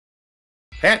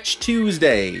Patch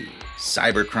Tuesday,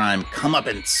 cybercrime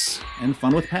comeuppance, and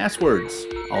fun with passwords.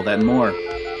 All that and more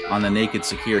on the Naked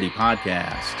Security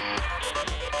Podcast.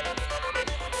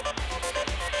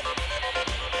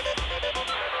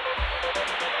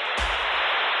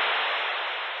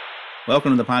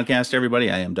 Welcome to the podcast,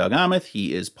 everybody. I am Doug Aamoth.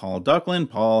 He is Paul Ducklin.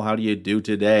 Paul, how do you do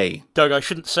today? Doug, I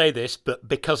shouldn't say this, but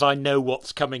because I know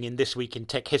what's coming in This Week in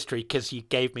Tech History, because you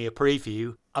gave me a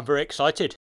preview, I'm very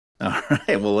excited. All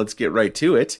right, well, let's get right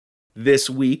to it. This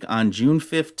week, on June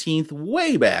 15th,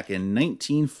 way back in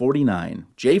 1949,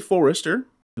 Jay Forrester,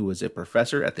 who was a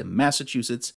professor at the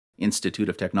Massachusetts Institute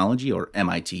of Technology, or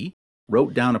MIT,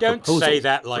 wrote down a proposal. Don't say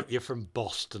that like you're from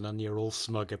Boston and you're all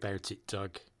smug about it,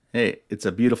 Doug. Hey, it's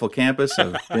a beautiful campus.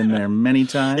 I've been there many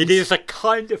times. It is a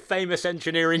kind of famous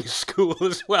engineering school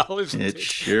as well, isn't it? It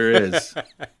sure is.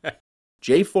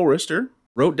 Jay Forrester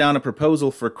wrote down a proposal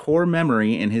for core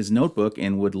memory in his notebook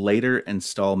and would later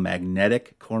install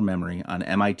magnetic core memory on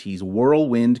MIT's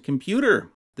Whirlwind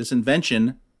computer. This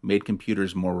invention made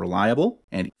computers more reliable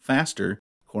and faster.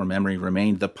 Core memory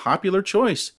remained the popular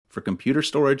choice for computer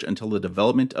storage until the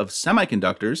development of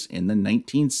semiconductors in the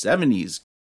 1970s.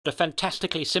 A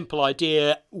fantastically simple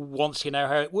idea once you know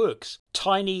how it works.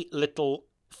 Tiny little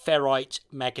ferrite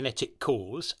magnetic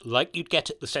cores, like you'd get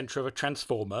at the centre of a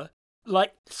transformer,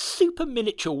 like super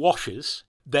miniature washers.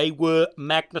 They were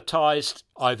magnetised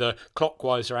either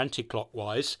clockwise or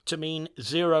anti-clockwise to mean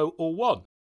 0 or 1.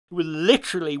 It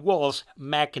literally was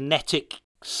magnetic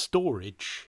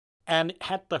storage. And it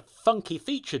had the funky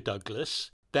feature, Douglas,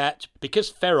 that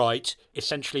because ferrite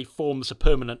essentially forms a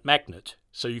permanent magnet,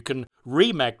 so you can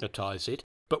remagnetise it,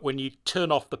 but when you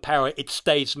turn off the power, it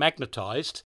stays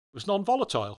magnetised. It was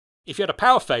non-volatile. If you had a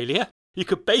power failure, you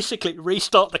could basically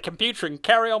restart the computer and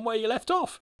carry on where you left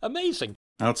off. Amazing.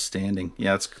 Outstanding.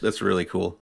 Yeah, that's really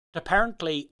cool.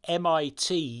 Apparently,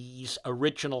 MIT's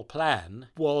original plan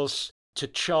was to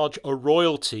charge a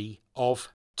royalty of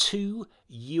 2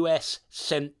 US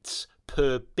cents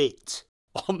per bit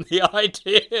on the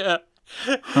idea.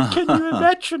 Can you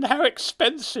imagine how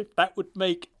expensive that would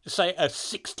make, say, a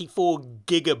 64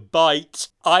 gigabyte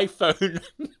iPhone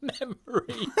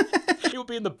memory? It would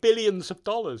be in the billions of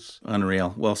dollars.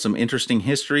 Unreal. Well, some interesting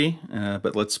history,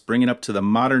 but let's bring it up to the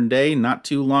modern day. Not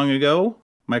too long ago,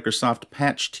 Microsoft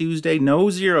Patch Tuesday, no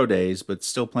 0 days, but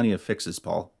still plenty of fixes,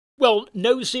 Paul. Well,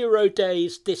 no 0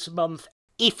 days this month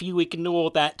if you ignore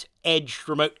that Edge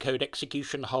remote code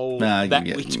execution hole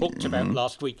that we talked about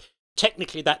last week.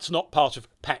 Technically, that's not part of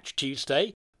Patch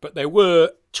Tuesday, but there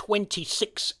were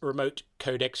 26 remote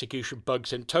code execution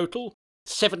bugs in total,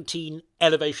 17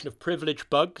 elevation of privilege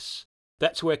bugs.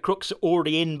 That's where crooks are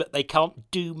already in, but they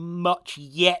can't do much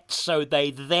yet, so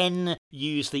they then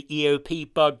use the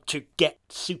EOP bug to get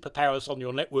superpowers on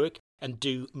your network and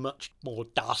do much more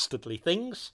dastardly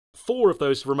things. 4 of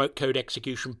those remote code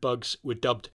execution bugs were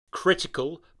dubbed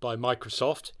critical by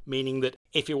Microsoft, meaning that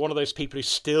if you're one of those people who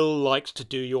still likes to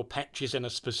do your patches in a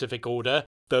specific order,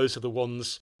 those are the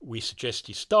ones we suggest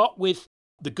you start with.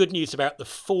 The good news about the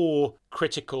 4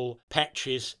 critical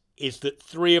patches is that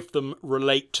 3 of them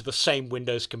relate to the same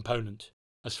Windows component.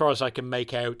 As far as I can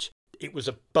make out, it was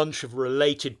a bunch of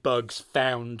related bugs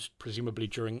found, presumably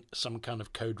during some kind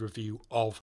of code review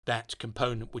of that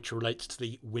component, which relates to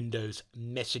the Windows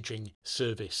messaging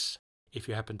service, if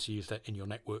you happen to use that in your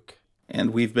network.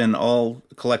 And we've been all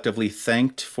collectively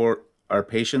thanked for our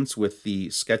patience with the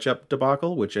SketchUp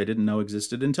debacle, which I didn't know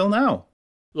existed until now.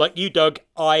 Like you, Doug,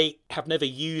 I have never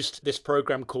used this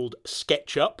program called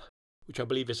SketchUp, which I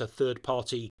believe is a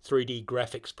third-party 3D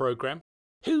graphics program.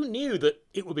 Who knew that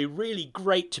it would be really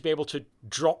great to be able to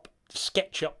drop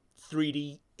SketchUp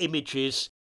 3D images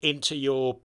into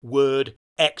your Word,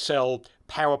 Excel,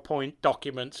 PowerPoint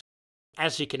documents?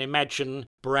 As you can imagine,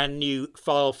 brand new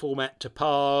file format to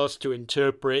parse, to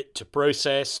interpret, to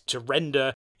process, to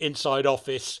render inside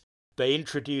Office. They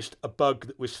introduced a bug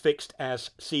that was fixed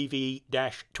as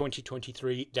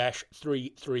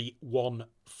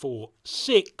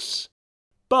CV-2023-33146.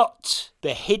 But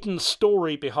the hidden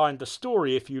story behind the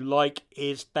story, if you like,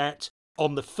 is that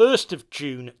on the 1st of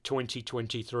June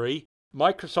 2023,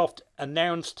 Microsoft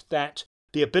announced that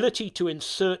the ability to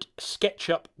insert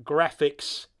SketchUp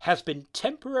graphics has been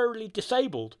temporarily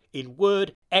disabled in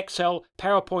Word, Excel,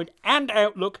 PowerPoint, and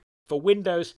Outlook for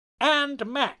Windows and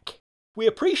Mac. We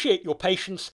appreciate your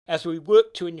patience as we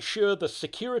work to ensure the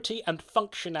security and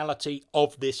functionality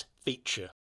of this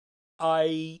feature.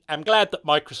 I am glad that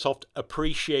Microsoft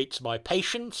appreciates my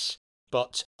patience,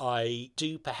 but I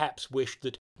do perhaps wish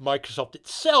that Microsoft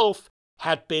itself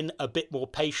had been a bit more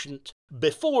patient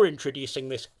before introducing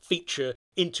this feature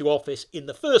into Office in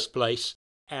the first place,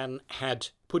 and had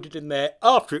put it in there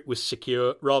after it was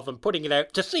secure, rather than putting it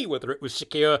out to see whether it was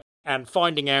secure and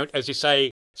finding out, as you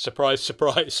say, surprise,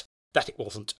 surprise, that it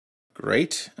wasn't.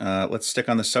 Great. Let's stick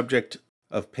on the subject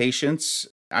of patience.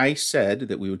 I said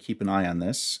that we would keep an eye on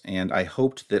this, and I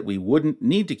hoped that we wouldn't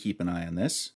need to keep an eye on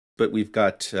this, but we've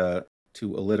got to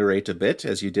alliterate a bit,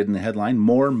 as you did in the headline,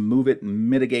 more MOVEit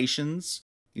mitigations.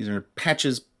 These are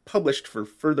patches published for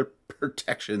further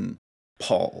protection.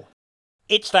 Paul.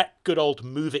 It's that good old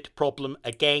MOVEit problem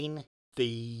again,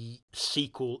 the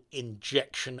SQL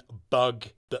injection bug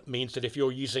that means that if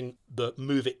you're using the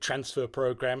MOVEit transfer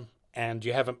program and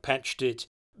you haven't patched it,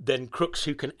 then crooks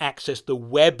who can access the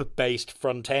web-based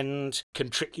front end can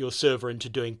trick your server into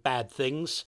doing bad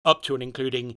things, up to and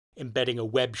including embedding a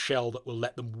web shell that will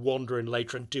let them wander in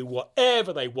later and do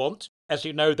whatever they want. As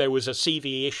you know, there was a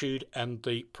CVE issued, and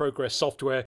the Progress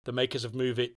Software, the makers of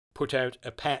MOVEit, put out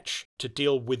a patch to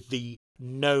deal with the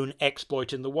known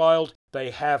exploit in the wild.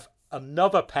 They have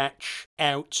another patch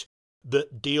out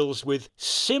that deals with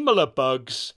similar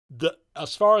bugs that,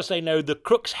 as far as they know, the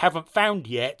crooks haven't found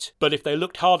yet, but if they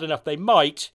looked hard enough they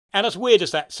might. And as weird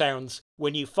as that sounds,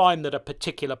 when you find that a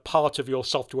particular part of your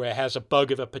software has a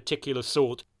bug of a particular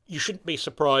sort, you shouldn't be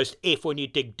surprised if when you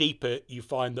dig deeper you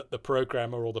find that the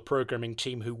programmer or the programming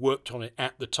team who worked on it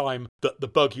at the time that the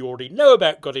bug you already know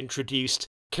about got introduced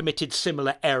committed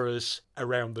similar errors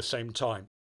around the same time.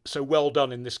 So well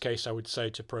done in this case, I would say,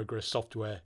 to Progress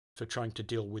Software for trying to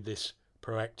deal with this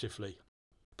proactively.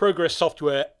 Progress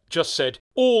Software just said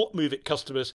all MOVEit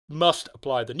customers must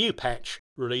apply the new patch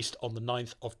released on the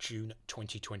 9th of June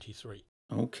 2023.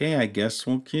 Okay, I guess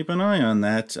we'll keep an eye on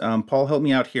that. Paul, help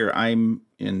me out here. I'm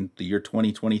in the year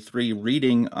 2023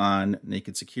 reading on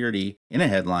Naked Security in a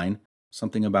headline,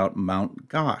 something about Mt.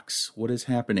 Gox. What is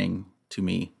happening to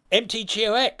me?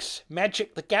 MTGOX,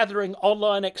 Magic the Gathering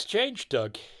online exchange,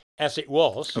 Doug. As it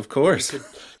was. Of course.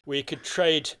 We could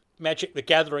trade Magic the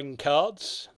Gathering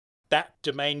cards. That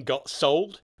domain got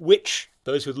sold, which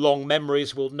those with long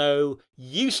memories will know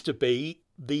used to be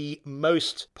the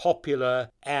most popular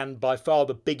and by far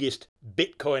the biggest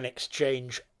Bitcoin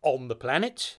exchange on the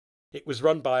planet. It was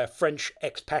run by a French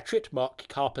expatriate, Marc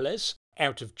Carpeles,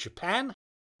 out of Japan.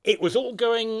 It was all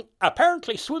going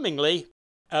apparently swimmingly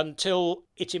until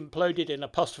it imploded in a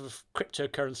puff of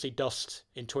cryptocurrency dust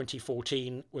in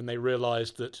 2014 when they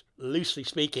realised that, loosely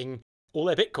speaking, all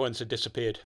their Bitcoins had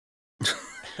disappeared.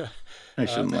 I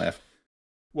shouldn't laugh.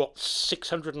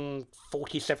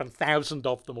 647,000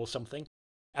 of them or something.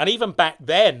 And even back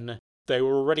then, they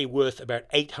were already worth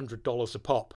about $800 a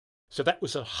pop. So that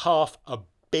was $500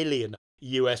 million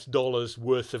US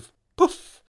worth of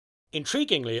poof.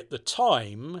 Intriguingly, at the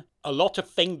time, a lot of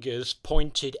fingers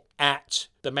pointed at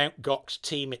the Mt. Gox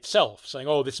team itself, saying,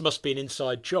 oh, this must be an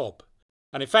inside job.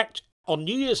 And in fact, on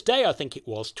New Year's Day, I think it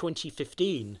was,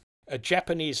 2015, a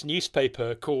Japanese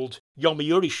newspaper called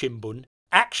Yomiuri Shimbun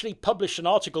actually published an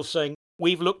article saying,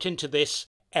 we've looked into this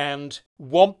and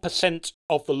 1%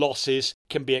 of the losses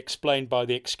can be explained by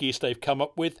the excuse they've come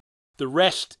up with. The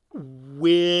rest,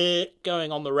 we're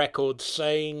going on the record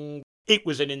saying it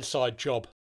was an inside job.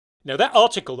 Now, that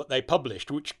article that they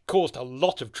published, which caused a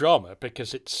lot of drama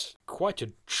because it's quite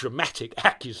a dramatic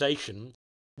accusation,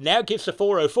 now gives a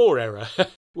 404 error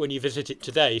when you visit it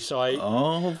today.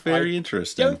 So very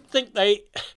interesting. I don't think they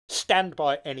stand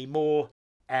by it anymore.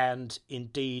 And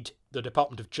indeed, the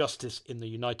Department of Justice in the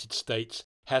United States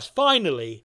has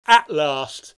finally, at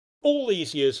last, all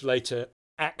these years later,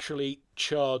 actually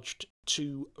charged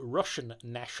 2 Russian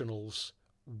nationals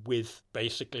with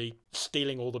basically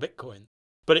stealing all the Bitcoin.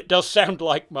 But it does sound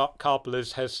like Marc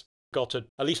Carpeles has got at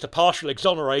least a partial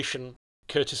exoneration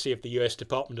courtesy of the US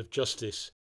Department of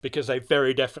Justice, because they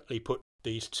very definitely put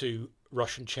these 2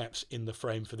 Russian chaps in the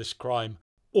frame for this crime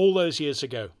all those years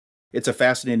ago. It's a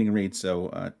fascinating read,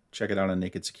 so check it out on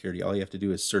Naked Security. All you have to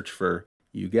do is search for,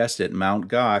 you guessed it, Mt.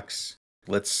 Gox.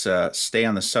 Let's stay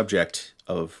on the subject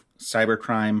of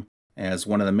cybercrime, as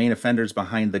one of the main offenders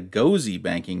behind the Gozi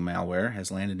banking malware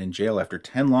has landed in jail after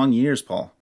 10 long years,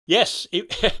 Paul. Yes,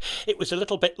 it was a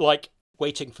little bit like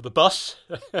waiting for the bus.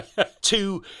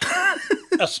 2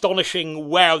 astonishing,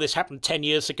 wow, this happened 10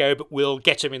 years ago, but we'll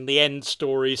get him in the end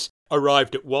stories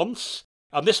arrived at once.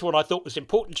 And this one I thought was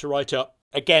important to write up.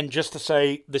 Again, just to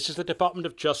say, this is the Department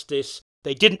of Justice.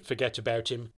 They didn't forget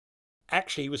about him.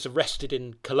 Actually, he was arrested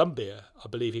in Colombia. I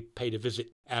believe he paid a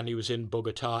visit, and he was in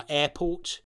Bogota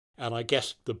airport. And I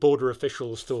guess the border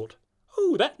officials thought,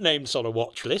 oh, that name's on a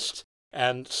watch list.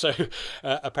 And so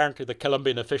apparently the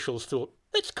Colombian officials thought,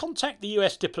 let's contact the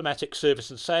US diplomatic service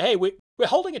and say, hey, we're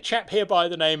holding a chap here by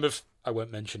the name of, I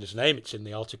won't mention his name, it's in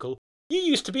the article, You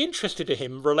used to be interested in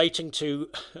him relating to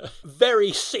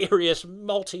very serious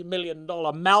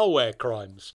multi-million-dollar malware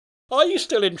crimes. Are you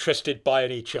still interested by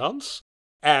any chance?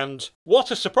 And what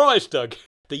a surprise, Doug.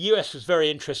 The US was very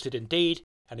interested indeed,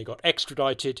 and he got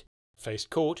extradited, faced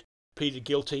court, pleaded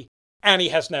guilty, and he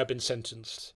has now been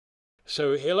sentenced.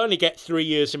 So he'll only get 3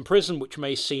 years in prison, which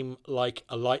may seem like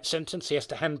a light sentence. He has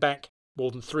to hand back more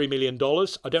than $3 million.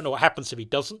 I don't know what happens if he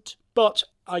doesn't, but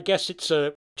I guess it's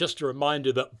just a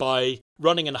reminder that by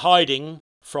running and hiding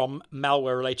from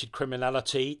malware-related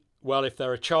criminality, well, if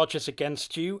there are charges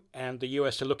against you and the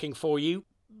US are looking for you,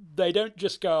 they don't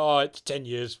just go, oh, it's 10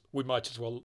 years, we might as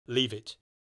well leave it.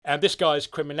 And this guy's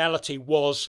criminality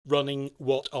was running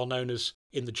what are known as,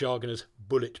 in the jargon, as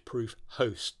bulletproof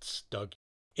hosts, Doug.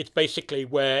 It's basically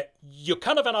where you're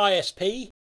kind of an ISP,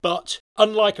 but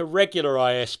unlike a regular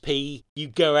ISP, you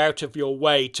go out of your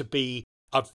way to be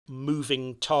a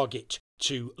moving target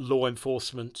to law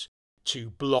enforcement, to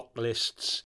block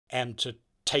lists, and to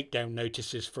take down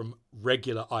notices from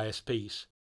regular ISPs.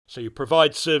 So you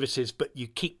provide services, but you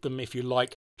keep them, if you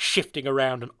like, shifting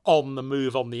around and on the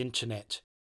move on the internet,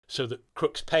 so that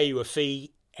crooks pay you a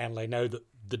fee and they know that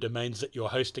the domains that you're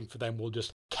hosting for them will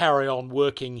just carry on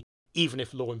working even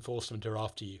if law enforcement are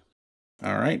after you.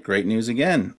 All right, great news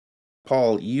again.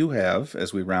 Paul, you have,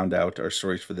 as we round out our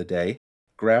stories for the day,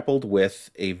 grappled with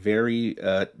a very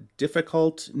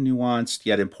difficult, nuanced,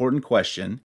 yet important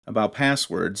question about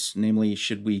passwords, namely,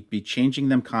 should we be changing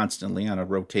them constantly on a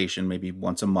rotation, maybe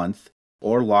once a month,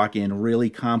 or lock in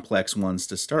really complex ones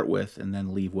to start with and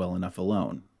then leave well enough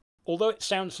alone? Although it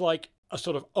sounds like a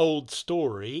sort of old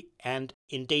story, and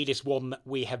indeed is one that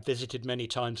we have visited many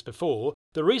times before,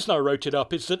 the reason I wrote it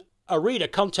up is that a reader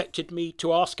contacted me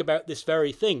to ask about this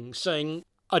very thing, saying,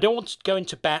 I don't want to go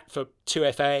into bat for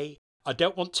 2FA, I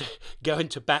don't want to go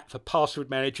into bat for password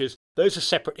managers, those are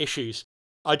separate issues.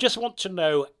 I just want to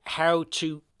know how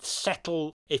to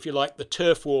settle, if you like, the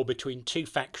turf war between two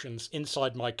factions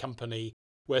inside my company,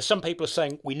 where some people are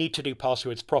saying we need to do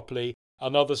passwords properly,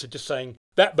 and others are just saying,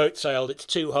 that boat sailed, it's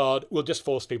too hard, we'll just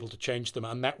force people to change them,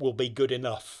 and that will be good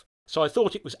enough. So I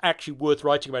thought it was actually worth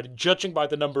writing about it. Judging by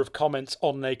the number of comments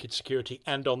on Naked Security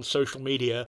and on social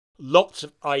media, lots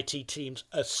of IT teams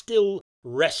are still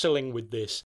wrestling with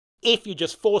this. If you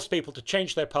just force people to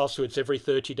change their passwords every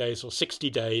 30 days or 60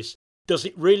 days, does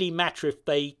it really matter if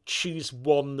they choose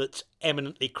one that's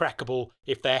eminently crackable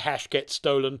if their hash gets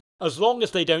stolen, as long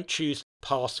as they don't choose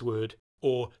password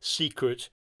or secret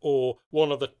or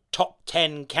one of the top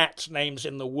 10 cats' names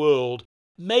in the world?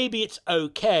 Maybe it's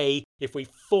okay if we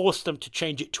force them to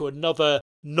change it to another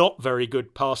not very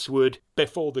good password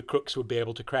before the crooks would be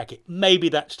able to crack it. Maybe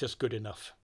that's just good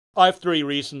enough. I have 3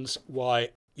 reasons why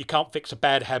you can't fix a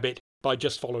bad habit by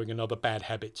just following another bad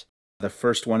habit. The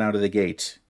first one out of the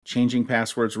gate. Changing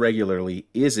passwords regularly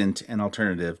isn't an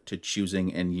alternative to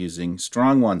choosing and using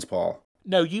strong ones, Paul.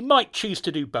 No, you might choose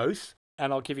to do both,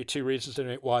 and I'll give you 2 reasons in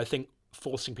it why I think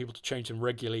forcing people to change them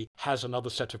regularly has another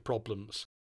set of problems.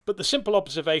 But the simple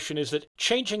observation is that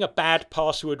changing a bad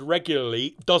password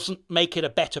regularly doesn't make it a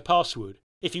better password.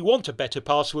 If you want a better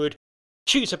password,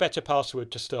 choose a better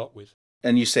password to start with.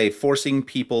 And you say forcing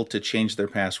people to change their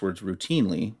passwords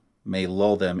routinely may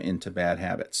lull them into bad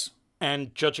habits.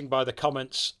 And judging by the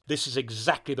comments, this is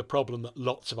exactly the problem that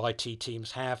lots of IT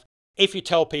teams have. If you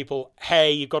tell people,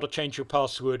 hey, you've got to change your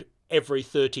password every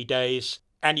 30 days,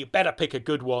 and you better pick a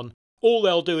good one, all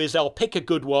they'll do is they'll pick a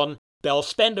good one, they'll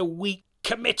spend a week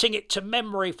committing it to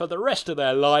memory for the rest of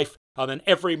their life, and then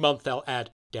every month they'll add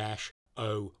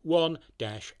 -01,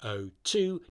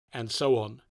 -02, and so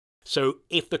on. So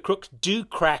if the crooks do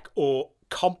crack or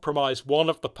compromise one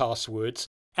of the passwords,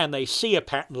 and they see a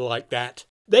pattern like that,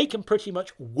 they can pretty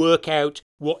much work out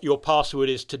what your password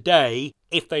is today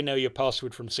if they know your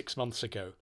password from 6 months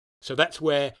ago. So that's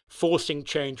where forcing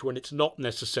change when it's not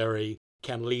necessary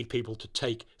can lead people to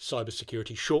take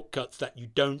cybersecurity shortcuts that you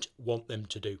don't want them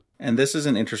to do. And this is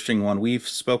an interesting one. We've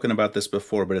spoken about this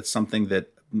before, but it's something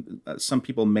that some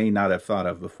people may not have thought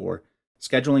of before.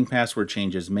 Scheduling password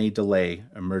changes may delay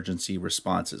emergency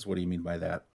responses. What do you mean by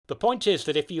that? The point is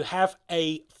that if you have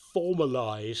a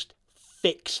formalized,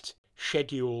 fixed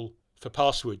schedule for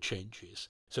password changes,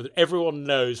 so that everyone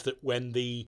knows that when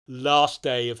the last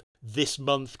day of this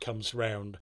month comes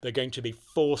round, they're going to be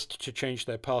forced to change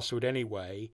their password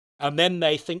anyway, and then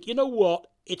they think, you know what,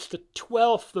 it's the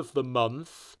 12th of the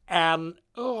month, and,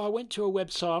 I went to a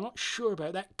website, I'm not sure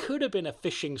about that, could have been a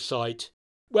phishing site.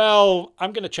 Well,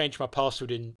 I'm going to change my password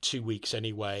in 2 weeks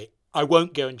anyway. I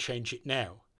won't go and change it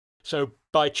now. So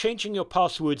by changing your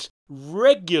passwords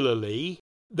regularly,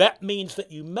 that means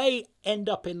that you may end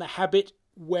up in the habit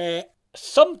where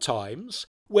sometimes,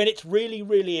 when it's really,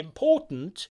 really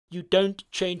important, you don't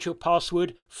change your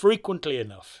password frequently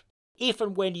enough. If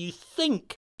and when you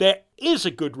think there is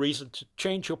a good reason to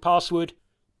change your password,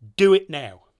 do it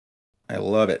now. I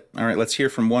love it. All right, let's hear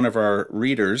from one of our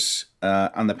readers.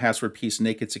 On the password piece,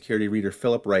 Naked Security reader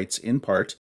Philip writes, in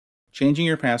part, changing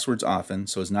your passwords often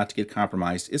so as not to get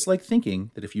compromised is like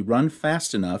thinking that if you run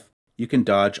fast enough, you can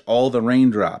dodge all the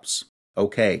raindrops.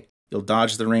 Okay, you'll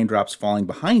dodge the raindrops falling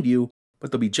behind you,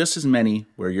 but there'll be just as many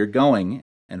where you're going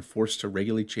and forced to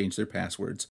regularly change their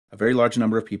passwords. A very large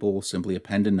number of people will simply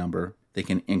append a number they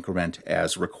can increment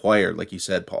as required, like you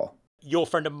said, Paul. Your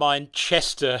friend of mine,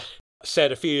 Chester,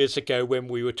 said a few years ago when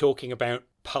we were talking about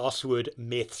password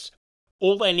myths,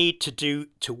 all they need to do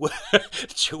to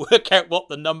work out what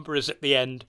the number is at the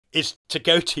end is to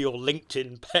go to your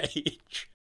LinkedIn page.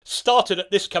 Started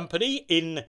at this company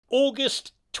in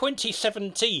August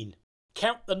 2017.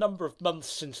 Count the number of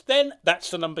months since then,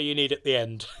 that's the number you need at the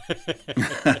end.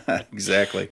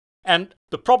 Exactly. And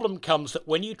the problem comes that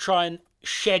when you try and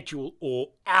schedule or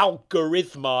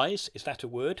algorithmize, is that a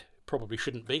word? Probably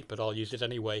shouldn't be, but I'll use it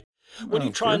anyway. When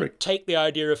you try and take the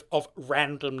idea of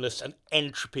randomness and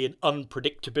entropy and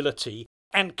unpredictability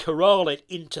and corral it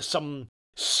into some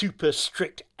super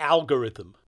strict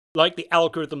algorithm, like the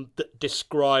algorithm that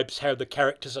describes how the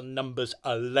characters and numbers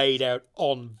are laid out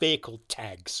on vehicle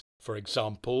tags, for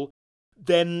example,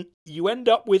 then you end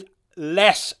up with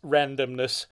less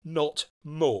randomness, not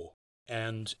more.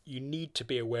 And you need to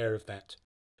be aware of that.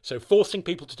 So forcing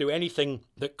people to do anything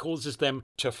that causes them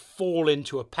to fall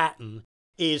into a pattern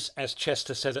is, as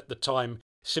Chester said at the time,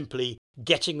 simply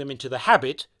getting them into the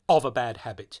habit of a bad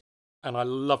habit. And I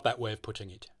love that way of putting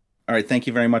it. All right, thank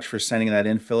you very much for sending that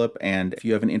in, Philip. And if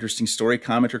you have an interesting story,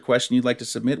 comment, or question you'd like to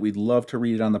submit, we'd love to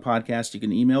read it on the podcast. You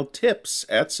can email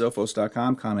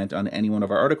tips@sophos.com, comment on any one of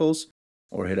our articles,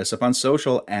 or hit us up on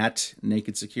social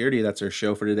 @Naked Security. That's our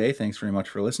show for today. Thanks very much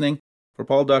for listening. For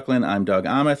Paul Ducklin, I'm Doug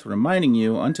Aamoth, reminding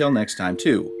you, until next time,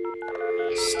 to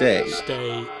stay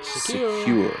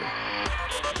secure.